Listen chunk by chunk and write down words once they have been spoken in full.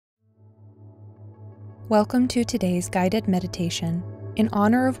Welcome to today's guided meditation in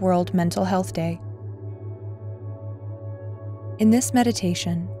honor of World Mental Health Day. In this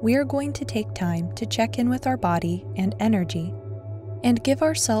meditation, we are going to take time to check in with our body and energy and give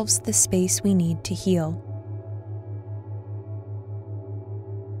ourselves the space we need to heal.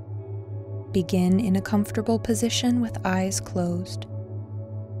 Begin in a comfortable position with eyes closed.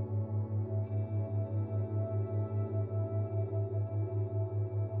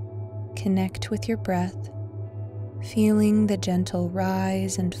 Connect with your breath, feeling the gentle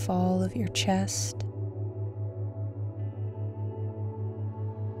rise and fall of your chest,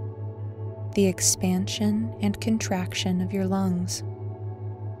 the expansion and contraction of your lungs.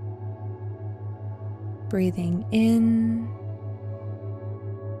 Breathing in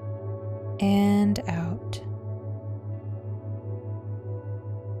and out.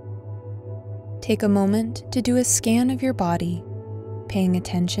 Take a moment to do a scan of your body, paying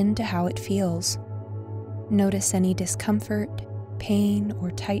attention to how it feels. Notice any discomfort, pain,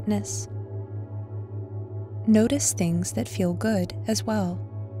 or tightness. Notice things that feel good as well.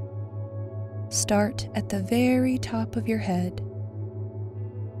 Start at the very top of your head,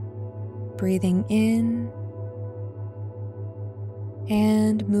 breathing in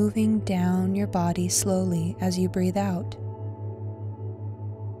and moving down your body slowly as you breathe out.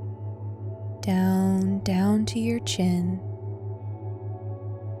 Down to your chin,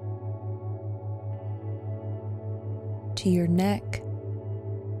 to your neck,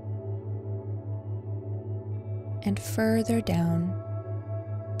 and further down.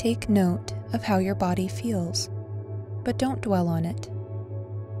 Take note of how your body feels, but don't dwell on it.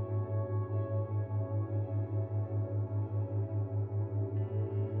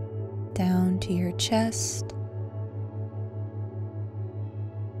 Down to your chest,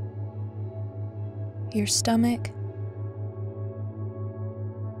 your stomach,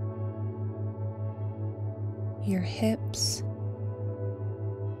 your hips,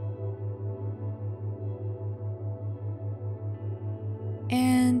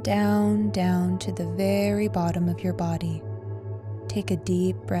 and down to the very bottom of your body. Take a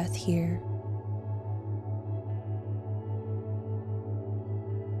deep breath here.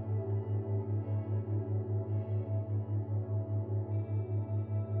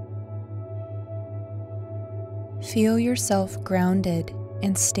 Feel yourself grounded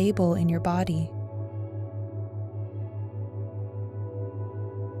and stable in your body.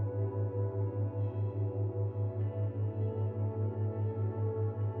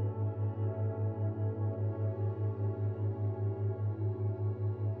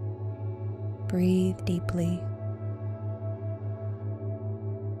 Breathe deeply.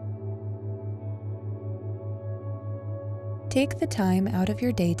 Take the time out of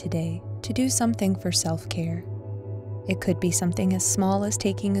your day today to do something for self-care. It could be something as small as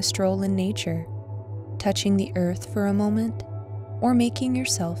taking a stroll in nature, touching the earth for a moment, or making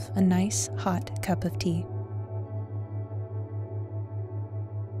yourself a nice hot cup of tea.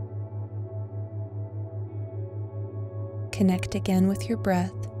 Connect again with your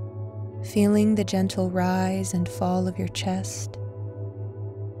breath, feeling the gentle rise and fall of your chest.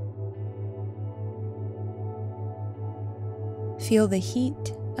 Feel the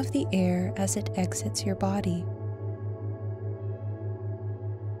heat of the air as it exits your body.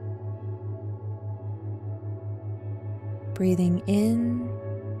 Breathing in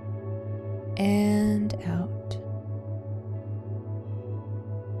and out.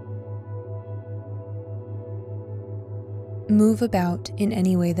 Move about in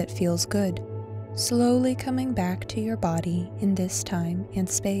any way that feels good, slowly coming back to your body in this time and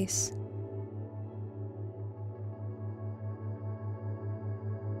space.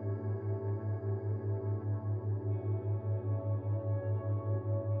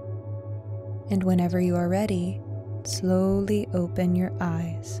 And whenever you are ready, slowly open your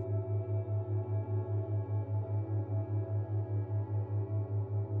eyes.